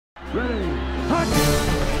Ready, hot!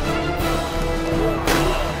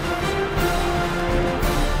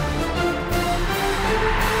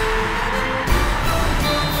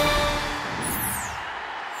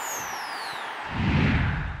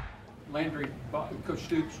 Landry, Coach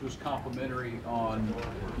Stoops was complimentary on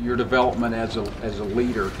your development as a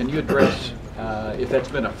leader. Can you address if that's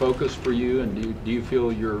been a focus for you, and do you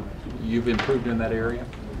feel you've improved in that area?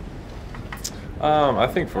 I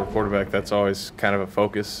think for a quarterback, that's always kind of a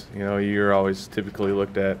focus. You know, you're always typically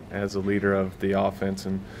looked at as a leader of the offense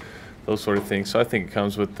and those sort of things. So I think it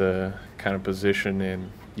comes with the kind of position, and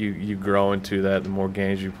you grow into that the more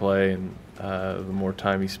games you play and the more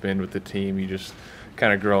time you spend with the team. You just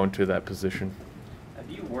kind of grow into that position. Have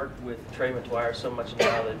you worked with Trey McGuire so much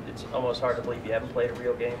now that it's almost hard to believe you haven't played a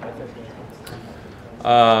real game with him?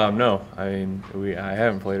 No, I mean I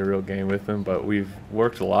haven't played a real game with him, but we've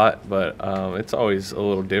worked a lot. But it's always a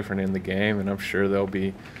little different in the game, and I'm sure there'll be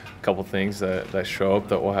a couple things that show up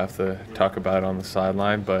that we'll have to talk about on the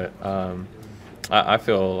sideline. But I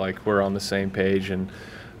feel like we're on the same page, and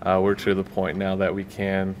we're to the point now that we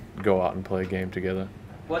can go out and play a game together.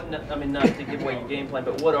 I mean, not to give away your game plan,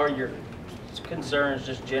 but what are your concerns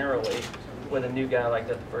just generally with a new guy like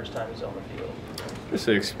that the first time he's on the field? Just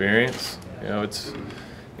the experience. You know,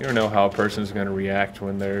 you don't know how a person's going to react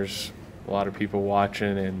when there's a lot of people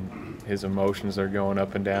watching and his emotions are going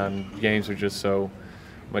up and down. Games are just so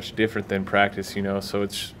much different than practice, you know. So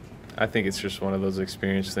I think it's just one of those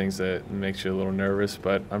experience things that makes you a little nervous,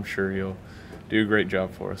 but I'm sure you'll do a great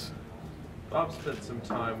job for us. Bob spent some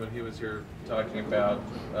time when he was here talking about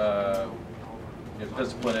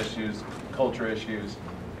discipline issues, culture issues,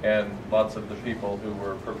 and lots of the people who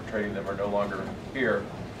were perpetrating them are no longer here.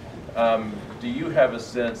 Do you have a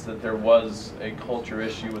sense that there was a culture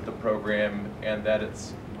issue with the program and that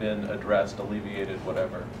it's been addressed, alleviated,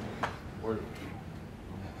 whatever?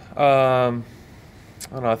 I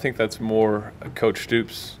don't know. I think that's more a Coach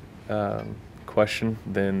Stoops question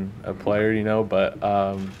than a player, you know. But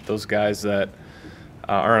those guys that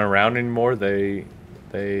aren't around anymore, they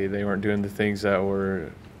weren't doing the things that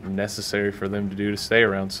were necessary for them to do to stay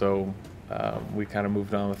around. So we kind of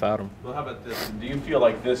moved on without them. Well, how about this? Do you feel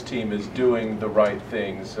like this team is doing the right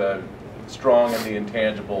things, strong in the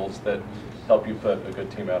intangibles that help you put a good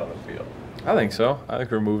team out on the field? I think so. I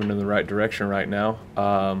think we're moving in the right direction right now.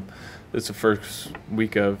 It's the first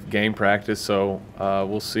week of game practice, so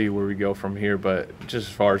we'll see where we go from here. But just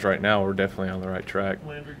as far as right now, we're definitely on the right track.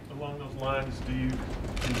 Landry, along those lines, do you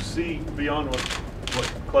see, beyond what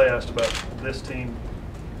Clay asked about this team,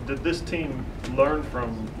 did this team learn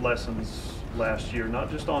from lessons last year, not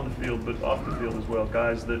just on the field, but off the field as well?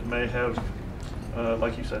 Guys that may have,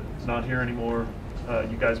 like you said, not here anymore,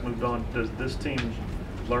 you guys moved on. Does this team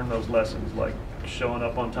learn those lessons, like showing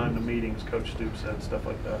up on time to meetings, Coach Stoops said, stuff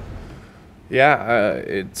like that? Yeah,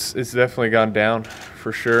 it's definitely gone down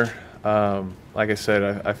for sure. Like I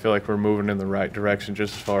said, I feel like we're moving in the right direction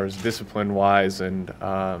just as far as discipline-wise and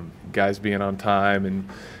guys being on time and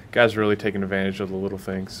guys really taking advantage of the little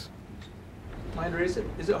things. Landry, is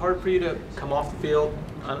it hard for you to come off the field?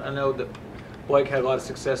 I know that Blake had a lot of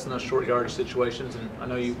success in those short yardage situations, and I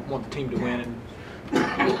know you want the team to win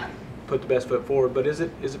and put the best foot forward. But is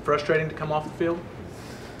it frustrating to come off the field?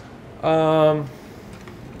 Let's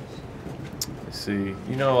see.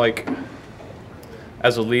 You know, like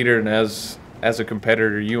as a leader and as a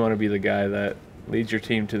competitor, you want to be the guy that leads your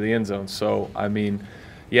team to the end zone. So, I mean,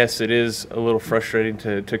 yes, it is a little frustrating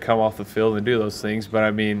to come off the field and do those things, but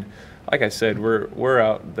I mean, like I said, we're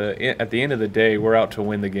out at the end of the day, we're out to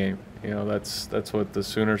win the game. You know, that's what the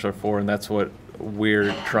Sooners are for, and that's what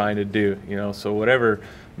we're trying to do. You know, so whatever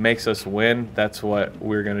makes us win, that's what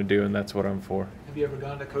we're going to do, and that's what I'm for. Have you ever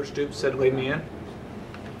gone to Coach Stoops said, "Lead me in"?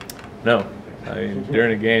 No. I mean,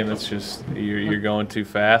 during a game, that's just you're going too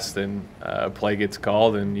fast, and a play gets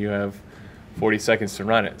called, and you have 40 seconds to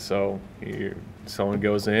run it. So someone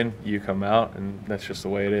goes in, you come out, and that's just the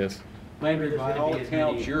way it is. Landry, by all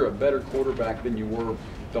accounts, you're a better quarterback than you were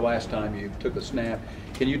the last time you took a snap.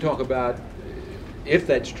 Can you talk about if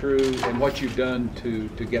that's true and what you've done to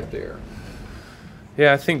get there?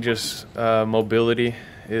 Yeah, I think just mobility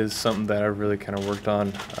is something that I've really kind of worked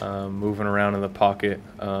on, moving around in the pocket,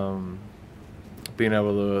 being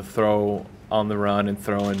able to throw on the run and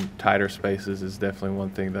throw in tighter spaces is definitely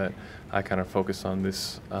one thing that I kind of focus on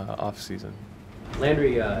this off-season.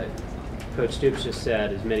 Landry, Coach Stoops just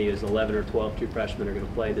said as many as 11 or 12 true freshmen are going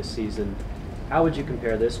to play this season. How would you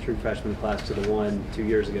compare this true freshman class to the one 2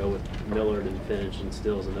 years ago with Millard and Finch and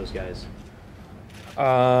Stills and those guys?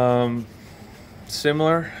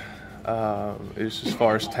 Similar. As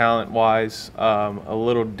far as talent-wise, a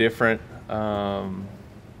little different.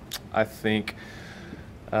 I think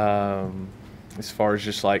as far as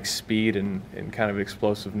just like speed and kind of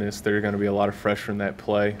explosiveness, there are going to be a lot of freshmen that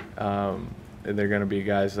play. And they're going to be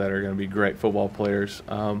guys that are going to be great football players.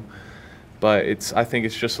 But I think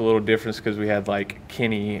it's just a little difference because we had like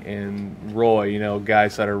Kenny and Roy, you know,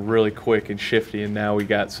 guys that are really quick and shifty, and now we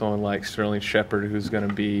got someone like Sterling Shepard who's going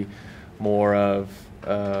to be more of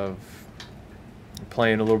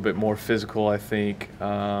playing a little bit more physical, I think,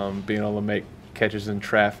 being able to make catches in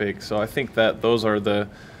traffic. So I think that those are the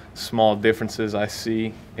small differences I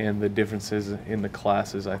see and the differences in the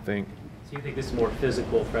classes, I think. So you think this is more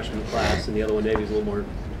physical freshman class, and the other one maybe is a little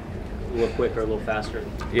quicker, a little faster?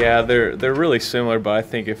 Yeah, they're really similar, but I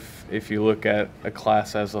think if you look at a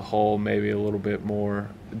class as a whole, maybe a little bit more,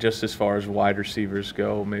 just as far as wide receivers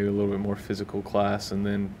go, maybe a little bit more physical class, and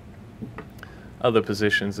then other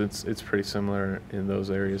positions, it's pretty similar in those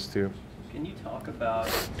areas too. Can you talk about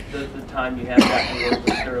the time you had got to work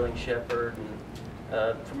with Sterling Shepard,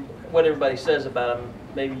 and from what everybody says about him,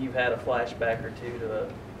 maybe you've had a flashback or two to a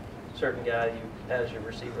certain guy you had as your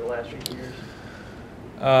receiver the last few years?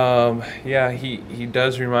 Yeah, he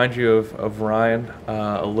does remind you of Ryan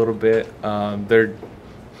a little bit.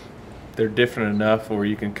 They're different enough where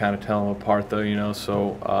you can kind of tell them apart, though, you know.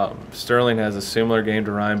 So Sterling has a similar game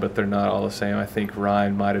to Ryan, but they're not all the same. I think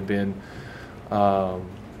Ryan might have been a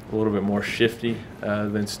little bit more shifty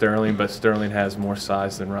than Sterling, but Sterling has more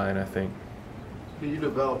size than Ryan, I think. Do you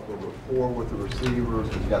develop a rapport with the receivers?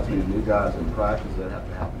 Because you got so many new guys in practice that have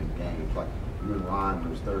to happen in games. Like you and Ryan, when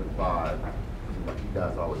it was 3rd and 5, like you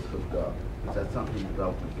guys always hooked up. Is that something you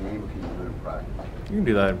develop in the game, or can you do it in practice? You can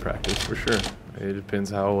do that in practice for sure. It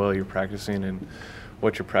depends how well you're practicing and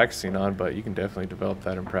what you're practicing on, but you can definitely develop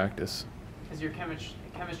that in practice. Has your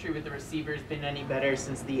chemistry with the receivers been any better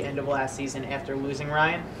since the end of last season after losing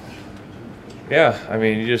Ryan? Yeah, I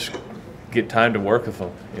mean, you just get time to work with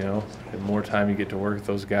them, you know. The more time you get to work with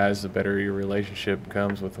those guys, the better your relationship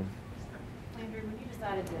becomes with them. Landry, when you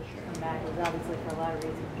decided to come back, it was obviously for a lot of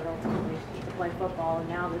reasons, but ultimately to play football, and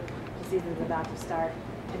now that the season's about to start,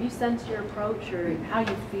 have you sensed your approach or how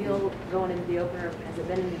you feel going into the opener? Has it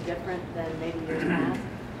been any different than maybe years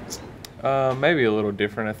past? Maybe a little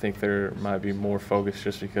different. I think there might be more focus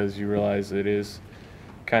just because you realize it is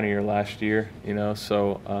kind of your last year, you know.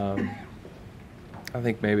 So I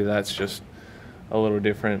think maybe that's just a little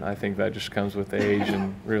different. I think that just comes with age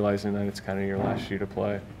and realizing that it's kind of your last year to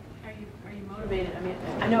play. Are you motivated? I mean,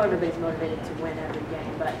 I know everybody's motivated to win every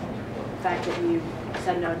game, but the fact that you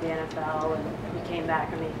said no to the NFL and you came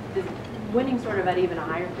back, I mean, is winning sort of at even a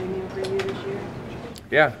higher premium for you this year?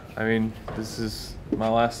 Yeah, I mean, this is my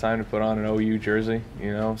last time to put on an OU jersey,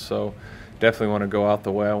 you know, so definitely want to go out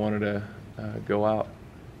the way I wanted to go out.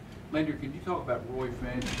 Landry, can you talk about Roy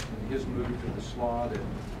Finch and his move to the slot, and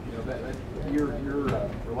you know that your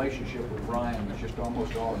relationship with Ryan was just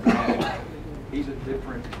almost automatic. He's a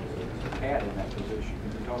different cat in that position.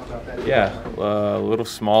 Can you talk about that? Yeah, a little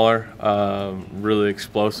smaller, really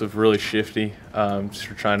explosive, really shifty. Just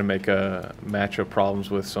trying to make matchup problems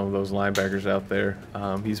with some of those linebackers out there.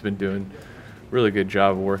 He's been doing a really good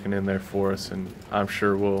job of working in there for us, and I'm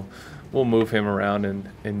sure we'll move him around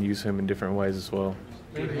and use him in different ways as well.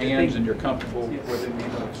 Good hands, and you're comfortable with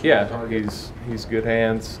him. Yeah, he's good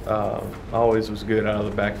hands. Always was good out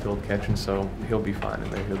of the backfield catching, so he'll be fine in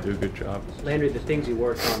there. He'll do a good job. Landry, the things you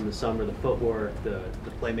worked on this summer, the footwork, the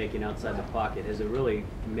playmaking outside the pocket, has it really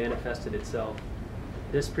manifested itself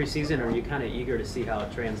this preseason, or are you kind of eager to see how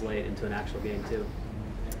it translates into an actual game too?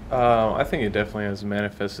 I think it definitely has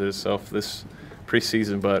manifested itself this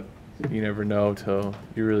preseason, but you never know till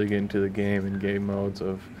you really get into the game and game modes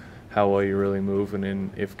of how well you're really moving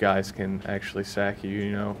and if guys can actually sack you, you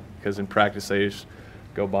know, because in practice they just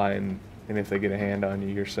go by and if they get a hand on you,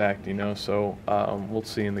 you're sacked, you know. So we'll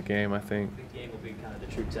see in the game, I think. The game will be kind of the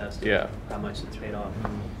true test of how much it's paid off.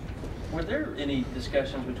 Were there any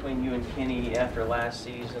discussions between you and Kenny after last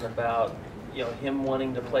season about, you know, him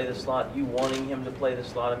wanting to play the slot, you wanting him to play the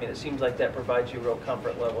slot? I mean, it seems like that provides you a real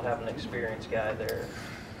comfort level having an experienced guy there.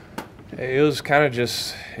 It was kind of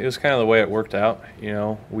the way it worked out. You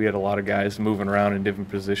know, we had a lot of guys moving around in different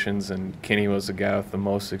positions, and Kenny was the guy with the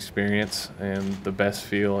most experience and the best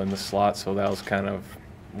feel in the slot. So that was kind of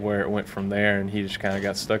where it went from there, and he just kind of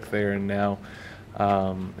got stuck there. And now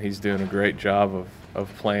he's doing a great job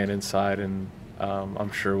of playing inside, and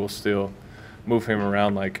I'm sure we'll still move him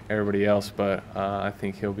around like everybody else, but I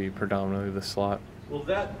think he'll be predominantly the slot. Will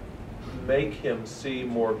that make him see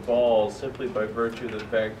more balls simply by virtue of the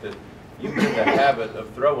fact that you've been in the habit of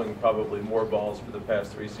throwing probably more balls for the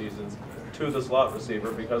past 3 seasons to the slot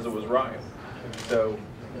receiver because it was Ryan? So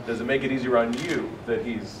does it make it easier on you that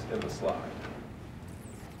he's in the slot?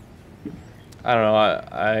 I don't know.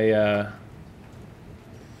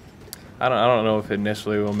 I don't know if it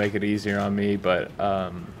initially will make it easier on me, but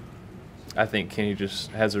I think Kenny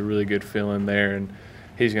just has a really good feeling there, and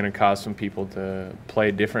he's going to cause some people to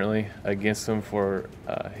play differently against him for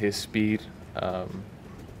his speed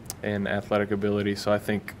and athletic ability. So I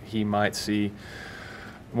think he might see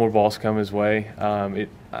more balls come his way.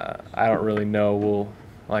 I don't really know.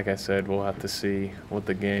 Like I said, we'll have to see what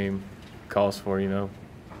the game calls for, you know.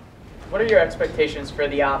 What are your expectations for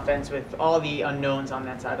the offense with all the unknowns on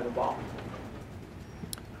that side of the ball?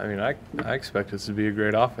 I mean, I expect us to be a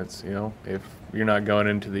great offense, you know. If you're not going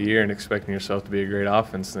into the year and expecting yourself to be a great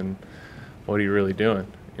offense, then what are you really doing?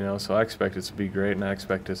 You know, so I expect us to be great, and I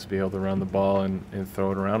expect us to be able to run the ball and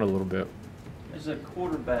throw it around a little bit. As a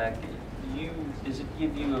quarterback, does it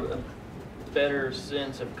give you a better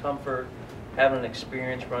sense of comfort having an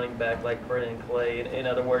experienced running back like Brennan Clay? In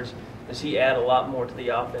other words, does he add a lot more to the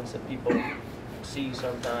offense that people see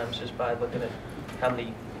sometimes just by looking at how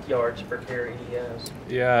many yards per carry he has?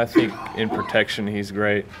 Yeah, I think in protection he's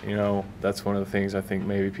great. You know, that's one of the things I think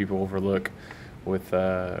maybe people overlook with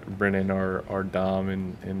Brennan or Dom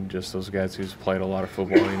and just those guys who's played a lot of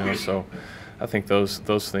football, you know. So I think those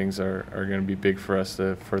things are going to be big for us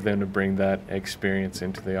for them to bring that experience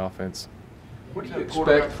into the offense. What do you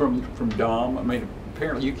expect from Dom? I mean,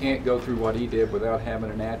 apparently you can't go through what he did without having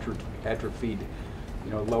an atrophied,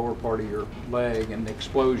 you know, lower part of your leg, and the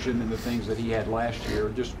explosion and the things that he had last year.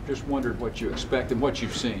 Just wondered what you expect and what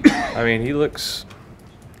you've seen. I mean, he looks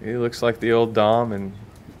like the old Dom and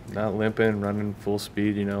not limping, running full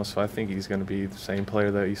speed, you know. So I think he's going to be the same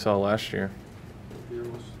player that you saw last year.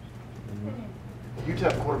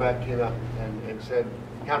 UTEP quarterback came out and said,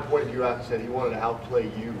 kind of pointed you out and said he wanted to outplay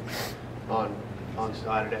you on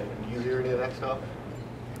Saturday. Did you hear any of that stuff?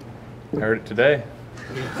 I heard it today.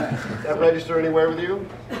 Does that register anywhere with you?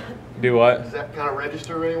 Do what? Does that kind of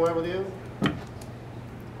register anywhere with you?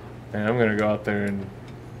 And I'm going to go out there and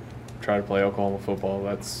try to play Oklahoma football.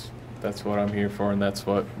 That's what I'm here for, and that's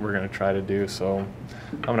what we're going to try to do. So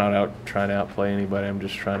I'm not out trying to outplay anybody. I'm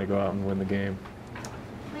just trying to go out and win the game.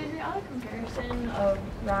 Landry, on a comparison of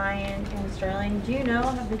Ryan and Sterling, do you know,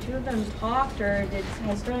 have the two of them talked, or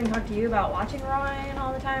has Sterling talked to you about watching Ryan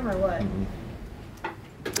all the time, or what?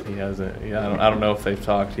 He hasn't. Yeah, I don't know if they've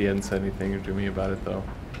talked. He hasn't said anything to me about it, though.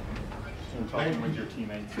 Talking with your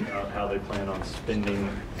teammates about how they plan on spending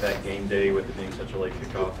that game day with it being such a late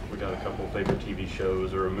kickoff. We got a couple of favorite TV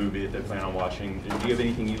shows or a movie that they plan on watching. Do you have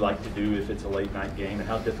anything you like to do if it's a late night game, and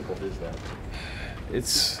how difficult is that?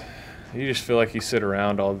 You just feel like you sit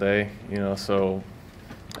around all day, you know. So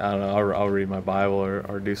I don't know. I'll read my Bible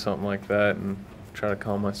or do something like that and try to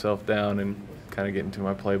calm myself down and kind of get into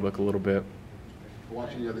my playbook a little bit.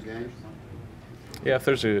 Watch any other games? Yeah, if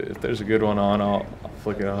there's a good one on, I'll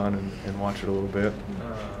flick it on and watch it a little bit.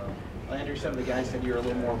 Landry, some of the guys said you're a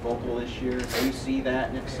little more vocal this year. Do you see that,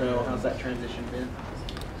 and if so, how's that transition been?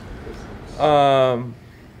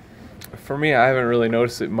 For me, I haven't really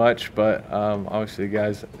noticed it much, but obviously the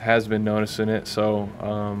guys has been noticing it. So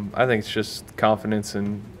I think it's just confidence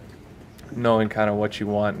and knowing kind of what you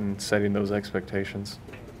want and setting those expectations.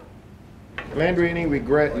 Landry, any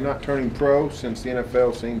regret in not turning pro since the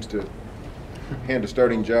NFL seems to hand a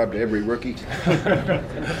starting job to every rookie?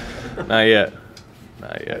 Not yet.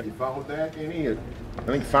 Not yet. Have you followed that, any? I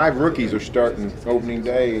think 5 rookies are starting opening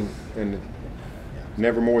day and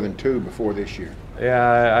never more than 2 before this year.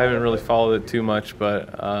 Yeah, I haven't really followed it too much, but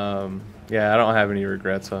yeah, I don't have any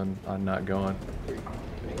regrets on not going.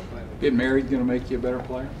 Getting married going to make you a better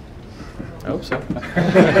player? I hope so.